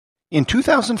In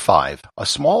 2005, a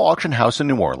small auction house in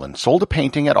New Orleans sold a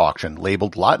painting at auction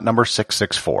labeled lot number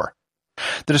 664.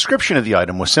 The description of the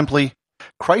item was simply,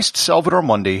 Christ Salvator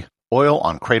Mundi, oil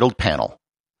on cradled panel.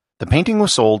 The painting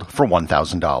was sold for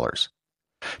 $1,000.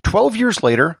 12 years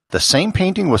later, the same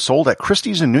painting was sold at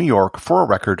Christie's in New York for a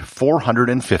record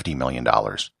 $450 million.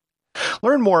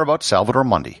 Learn more about Salvator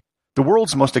Mundi, the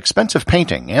world's most expensive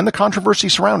painting, and the controversy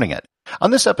surrounding it,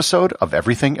 on this episode of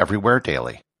Everything Everywhere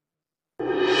Daily.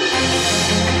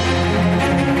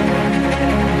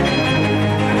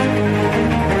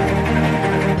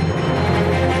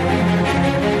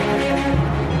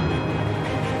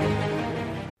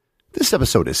 This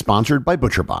episode is sponsored by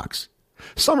ButcherBox.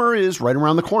 Summer is right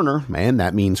around the corner, and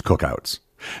that means cookouts.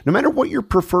 No matter what your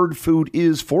preferred food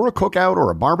is for a cookout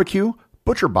or a barbecue,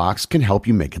 ButcherBox can help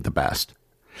you make it the best.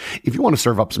 If you want to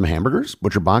serve up some hamburgers,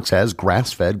 ButcherBox has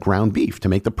grass-fed ground beef to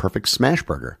make the perfect smash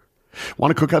burger. Want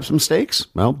to cook up some steaks?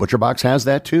 Well, ButcherBox has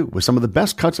that too, with some of the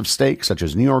best cuts of steak such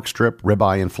as New York strip,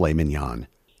 ribeye, and filet mignon.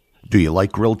 Do you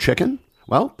like grilled chicken?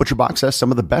 Well, ButcherBox has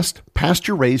some of the best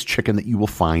pasture-raised chicken that you will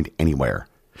find anywhere.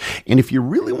 And if you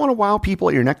really want to wow people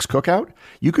at your next cookout,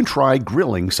 you can try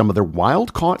grilling some of their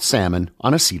wild-caught salmon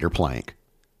on a cedar plank.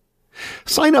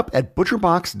 Sign up at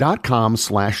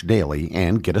butcherbox.com/daily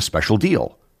and get a special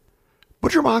deal.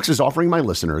 ButcherBox is offering my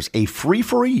listeners a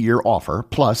free-for-a-year offer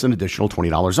plus an additional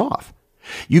 $20 off.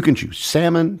 You can choose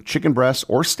salmon, chicken breasts,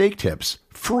 or steak tips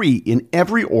free in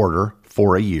every order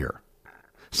for a year.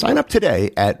 Sign up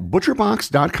today at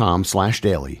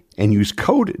butcherbox.com/daily and use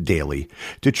code DAILY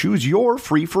to choose your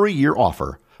free-for-a-year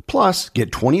offer, plus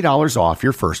get $20 off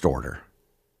your first order.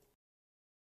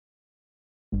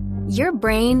 Your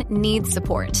brain needs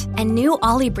support, and new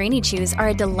Ollie Brainy Chews are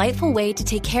a delightful way to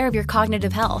take care of your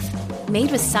cognitive health.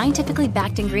 Made with scientifically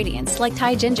backed ingredients like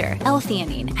Thai ginger,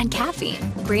 L-theanine, and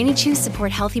caffeine, Brainy Chews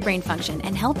support healthy brain function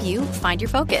and help you find your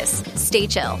focus, stay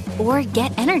chill, or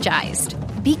get energized.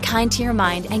 Be kind to your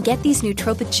mind and get these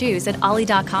nootropic chews at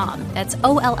ollie.com. That's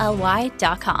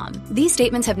OLLY.com. These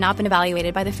statements have not been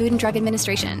evaluated by the Food and Drug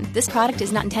Administration. This product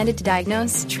is not intended to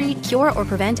diagnose, treat, cure, or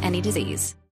prevent any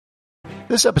disease.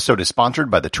 This episode is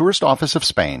sponsored by the Tourist Office of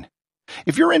Spain.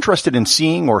 If you're interested in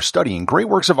seeing or studying great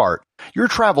works of art, your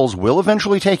travels will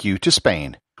eventually take you to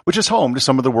Spain, which is home to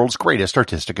some of the world's greatest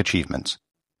artistic achievements.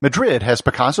 Madrid has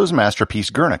Picasso's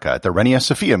masterpiece Guernica at the Reina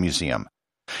Sofia Museum.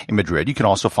 In Madrid, you can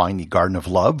also find the Garden of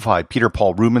Love by Peter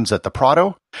Paul Rubens at the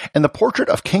Prado, and the portrait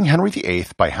of King Henry VIII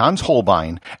by Hans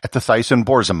Holbein at the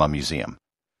Thyssen-Boersema Museum.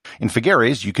 In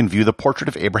Figueres, you can view the portrait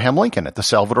of Abraham Lincoln at the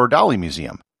Salvador Dali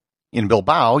Museum. In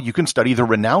Bilbao, you can study the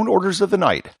Renowned Orders of the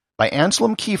Night by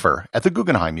Anselm Kiefer at the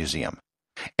Guggenheim Museum.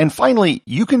 And finally,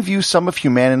 you can view some of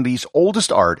humanity's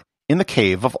oldest art in the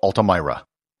Cave of Altamira.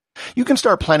 You can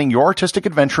start planning your artistic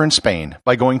adventure in Spain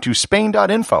by going to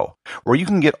Spain.info, where you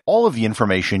can get all of the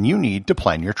information you need to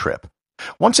plan your trip.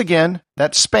 Once again,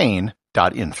 that's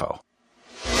Spain.info.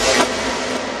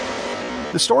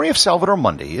 The story of Salvator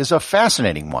Mundi is a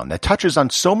fascinating one that touches on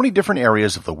so many different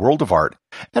areas of the world of art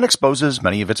and exposes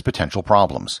many of its potential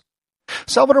problems.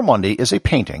 Salvator Mundi is a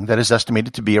painting that is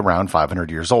estimated to be around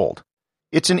 500 years old.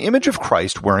 It's an image of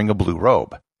Christ wearing a blue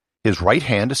robe. His right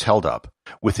hand is held up,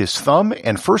 with his thumb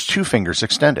and first two fingers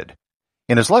extended.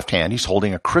 In his left hand, he's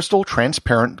holding a crystal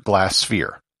transparent glass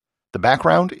sphere. The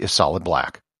background is solid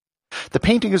black. The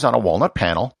painting is on a walnut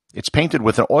panel, it's painted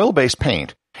with an oil-based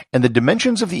paint, and the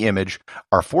dimensions of the image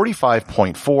are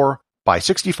 45.4 by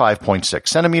 65.6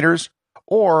 centimeters,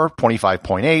 or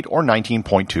 25.8 or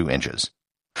 19.2 inches.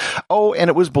 Oh, and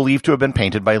it was believed to have been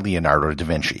painted by Leonardo da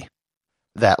Vinci.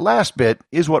 That last bit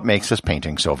is what makes this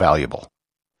painting so valuable.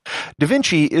 Da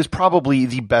Vinci is probably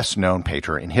the best-known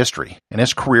painter in history, and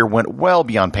his career went well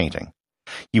beyond painting.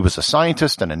 He was a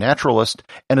scientist and a naturalist,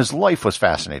 and his life was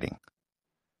fascinating.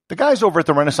 The guys over at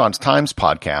the Renaissance Times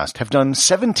podcast have done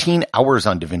 17 hours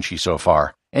on Da Vinci so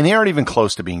far, and they aren't even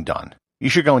close to being done. You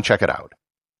should go and check it out.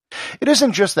 It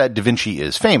isn't just that Da Vinci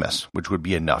is famous, which would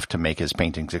be enough to make his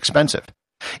paintings expensive.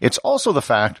 It's also the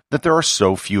fact that there are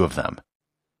so few of them.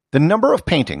 The number of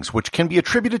paintings which can be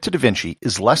attributed to Da Vinci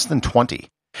is less than 20,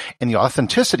 and the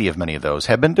authenticity of many of those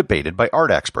have been debated by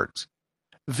art experts.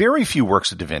 Very few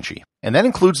works of Da Vinci, and that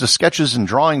includes the sketches and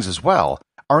drawings as well,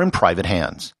 are in private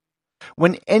hands.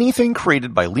 When anything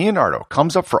created by Leonardo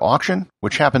comes up for auction,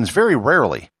 which happens very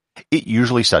rarely, it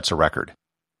usually sets a record.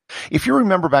 If you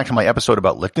remember back to my episode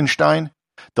about Liechtenstein,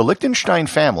 the Liechtenstein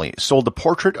family sold the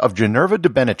portrait of Ginevra de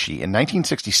Benici in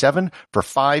 1967 for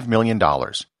 $5 million,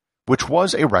 which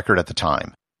was a record at the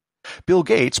time. Bill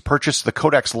Gates purchased the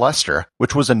Codex Leicester,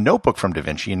 which was a notebook from Da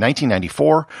Vinci in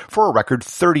 1994, for a record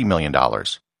 $30 million.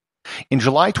 In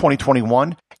July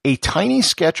 2021, a tiny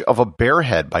sketch of a bear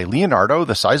head by Leonardo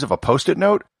the size of a Post-it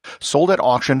note sold at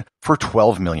auction for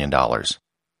 $12 million.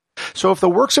 So if the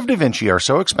works of Da Vinci are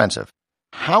so expensive,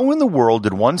 how in the world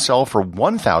did one sell for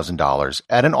 $1,000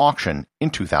 at an auction in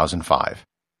 2005?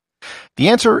 The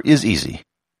answer is easy.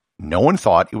 No one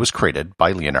thought it was created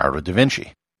by Leonardo da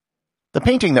Vinci. The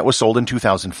painting that was sold in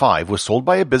 2005 was sold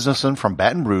by a businessman from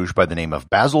Baton Rouge by the name of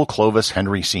Basil Clovis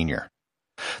Henry Sr.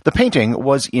 The painting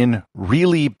was in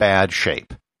really bad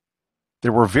shape.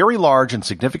 There were very large and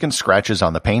significant scratches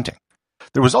on the painting.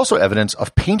 There was also evidence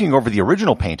of painting over the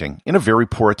original painting in a very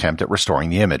poor attempt at restoring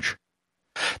the image.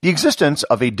 The existence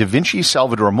of a Da Vinci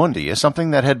Salvator Mundi is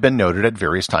something that had been noted at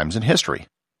various times in history.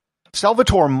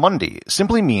 Salvator Mundi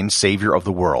simply means savior of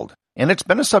the world, and it's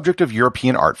been a subject of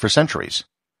European art for centuries.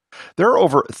 There are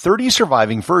over 30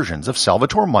 surviving versions of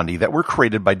Salvator Mundi that were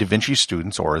created by Da Vinci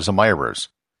students or his admirers.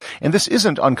 And this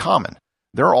isn't uncommon.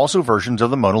 There are also versions of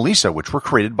the Mona Lisa which were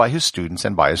created by his students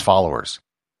and by his followers.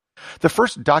 The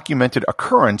first documented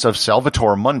occurrence of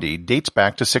Salvator Mundi dates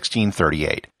back to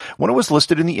 1638, when it was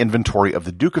listed in the inventory of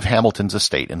the Duke of Hamilton's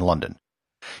estate in London.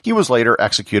 He was later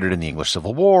executed in the English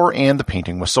Civil War, and the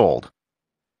painting was sold.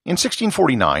 In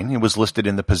 1649, it was listed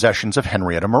in the possessions of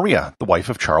Henrietta Maria, the wife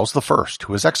of Charles I,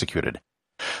 who was executed.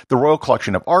 The Royal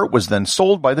Collection of Art was then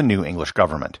sold by the new English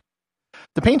government.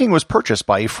 The painting was purchased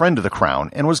by a friend of the crown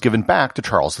and was given back to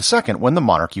Charles II when the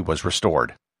monarchy was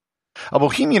restored. A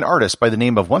Bohemian artist by the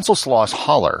name of Wenceslaus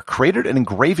Haller created an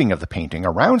engraving of the painting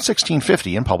around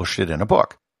 1650 and published it in a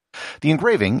book. The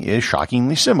engraving is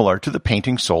shockingly similar to the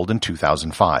painting sold in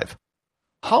 2005.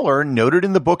 Haller noted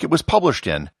in the book it was published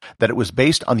in that it was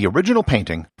based on the original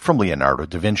painting from Leonardo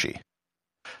da Vinci.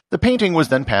 The painting was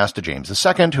then passed to James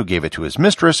II, who gave it to his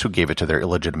mistress, who gave it to their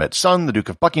illegitimate son, the Duke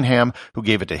of Buckingham, who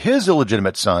gave it to his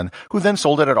illegitimate son, who then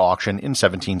sold it at auction in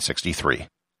 1763.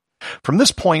 From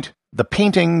this point, the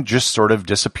painting just sort of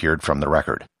disappeared from the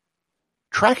record.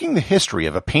 Tracking the history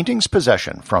of a painting's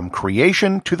possession from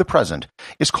creation to the present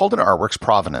is called an artwork's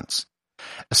provenance.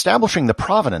 Establishing the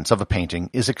provenance of a painting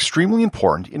is extremely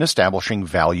important in establishing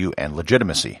value and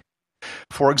legitimacy.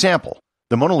 For example,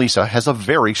 the Mona Lisa has a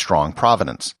very strong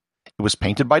provenance. It was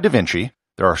painted by Da Vinci,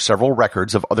 there are several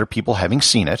records of other people having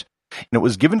seen it, and it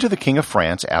was given to the King of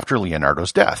France after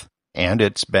Leonardo's death, and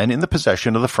it's been in the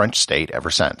possession of the French state ever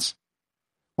since.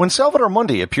 When Salvator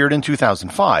Mundi appeared in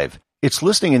 2005, its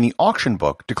listing in the auction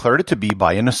book declared it to be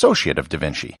by an associate of Da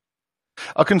Vinci.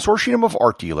 A consortium of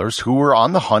art dealers who were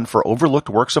on the hunt for overlooked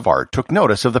works of art took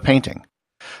notice of the painting.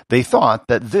 They thought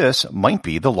that this might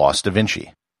be the lost Da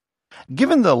Vinci.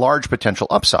 Given the large potential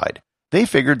upside, they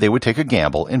figured they would take a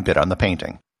gamble and bid on the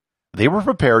painting. They were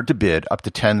prepared to bid up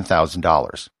to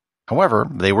 $10,000. However,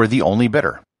 they were the only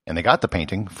bidder, and they got the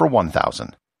painting for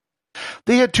 $1,000.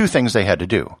 They had two things they had to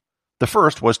do. The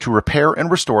first was to repair and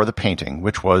restore the painting,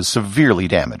 which was severely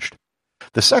damaged.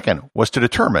 The second was to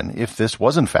determine if this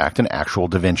was in fact an actual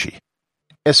Da Vinci.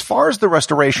 As far as the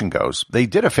restoration goes, they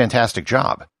did a fantastic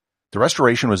job. The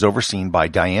restoration was overseen by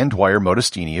Diane Dwyer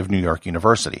Modestini of New York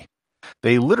University.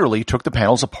 They literally took the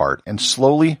panels apart and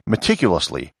slowly,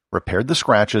 meticulously repaired the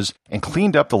scratches and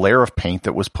cleaned up the layer of paint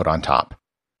that was put on top.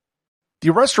 The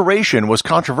restoration was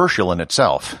controversial in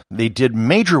itself. They did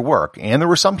major work, and there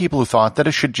were some people who thought that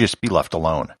it should just be left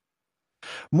alone.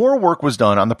 More work was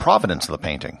done on the provenance of the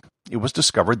painting. It was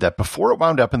discovered that before it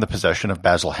wound up in the possession of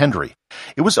Basil Hendry,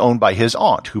 it was owned by his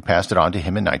aunt, who passed it on to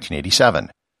him in 1987.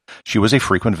 She was a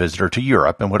frequent visitor to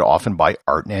Europe and would often buy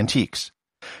art and antiques.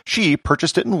 She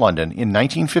purchased it in London in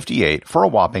 1958 for a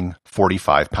whopping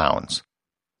 £45.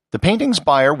 The painting's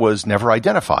buyer was never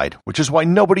identified, which is why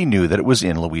nobody knew that it was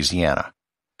in Louisiana.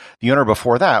 The owner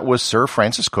before that was Sir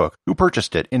Francis Cook, who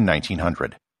purchased it in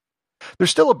 1900.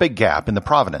 There's still a big gap in the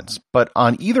provenance, but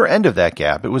on either end of that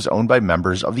gap it was owned by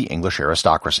members of the English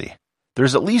aristocracy.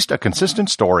 There's at least a consistent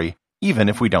story, even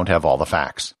if we don't have all the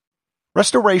facts.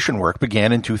 Restoration work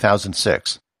began in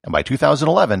 2006, and by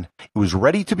 2011 it was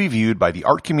ready to be viewed by the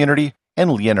art community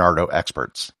and Leonardo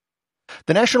experts.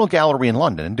 The National Gallery in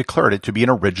London declared it to be an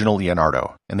original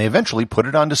Leonardo, and they eventually put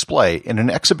it on display in an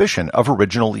exhibition of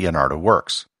original Leonardo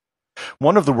works.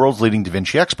 One of the world's leading Da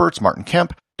Vinci experts, Martin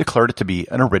Kemp, declared it to be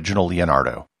an original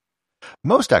Leonardo.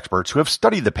 Most experts who have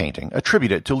studied the painting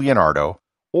attribute it to Leonardo,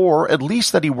 or at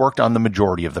least that he worked on the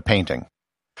majority of the painting.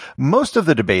 Most of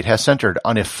the debate has centered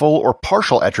on if full or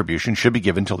partial attribution should be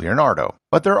given to Leonardo,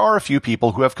 but there are a few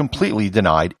people who have completely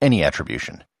denied any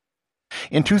attribution.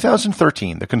 In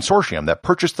 2013, the consortium that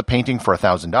purchased the painting for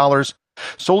 $1,000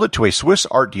 sold it to a Swiss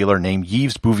art dealer named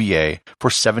Yves Bouvier for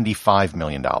 $75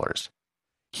 million.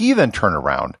 He then turned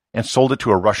around and sold it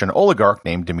to a Russian oligarch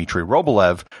named Dmitry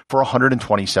Robolev for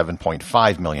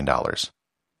 $127.5 million.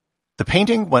 The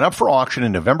painting went up for auction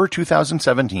in November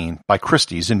 2017 by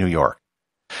Christie's in New York.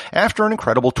 After an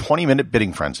incredible 20-minute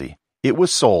bidding frenzy, it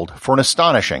was sold for an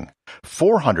astonishing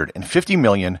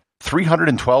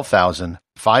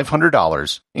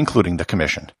 $450,312,500, including the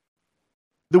commission.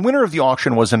 The winner of the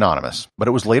auction was anonymous, but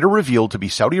it was later revealed to be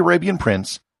Saudi Arabian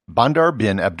Prince Bandar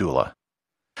bin Abdullah.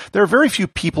 There are very few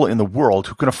people in the world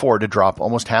who can afford to drop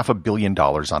almost $500 million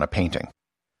on a painting.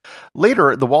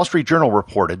 Later, the Wall Street Journal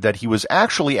reported that he was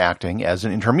actually acting as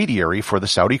an intermediary for the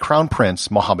Saudi Crown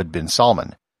Prince Mohammed bin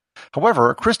Salman.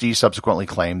 However, Christie subsequently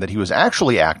claimed that he was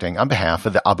actually acting on behalf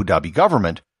of the Abu Dhabi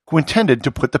government, who intended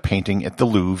to put the painting at the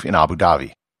Louvre in Abu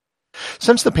Dhabi.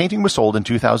 Since the painting was sold in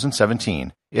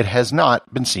 2017, it has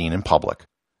not been seen in public.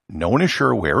 No one is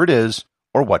sure where it is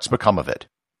or what's become of it.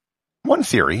 One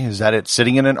theory is that it's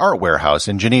sitting in an art warehouse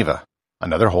in Geneva.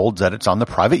 Another holds that it's on the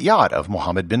private yacht of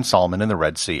Mohammed bin Salman in the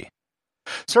Red Sea.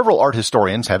 Several art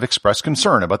historians have expressed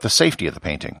concern about the safety of the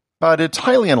painting, but it's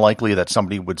highly unlikely that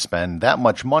somebody would spend that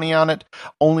much money on it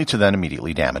only to then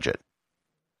immediately damage it.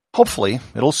 Hopefully,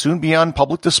 it'll soon be on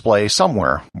public display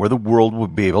somewhere where the world will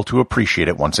be able to appreciate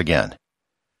it once again.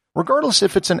 Regardless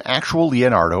if it's an actual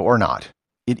Leonardo or not,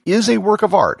 it is a work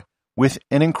of art with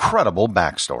an incredible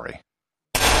backstory.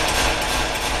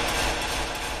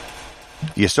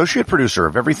 The associate producer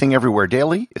of Everything Everywhere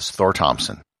Daily is Thor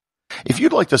Thompson. If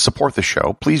you'd like to support the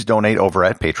show, please donate over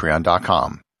at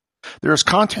patreon.com. There is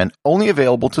content only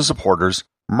available to supporters,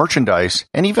 merchandise,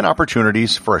 and even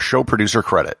opportunities for a show producer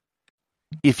credit.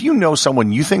 If you know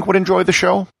someone you think would enjoy the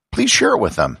show, please share it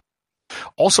with them.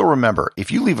 Also remember,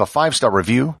 if you leave a 5-star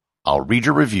review, I'll read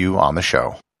your review on the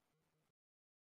show.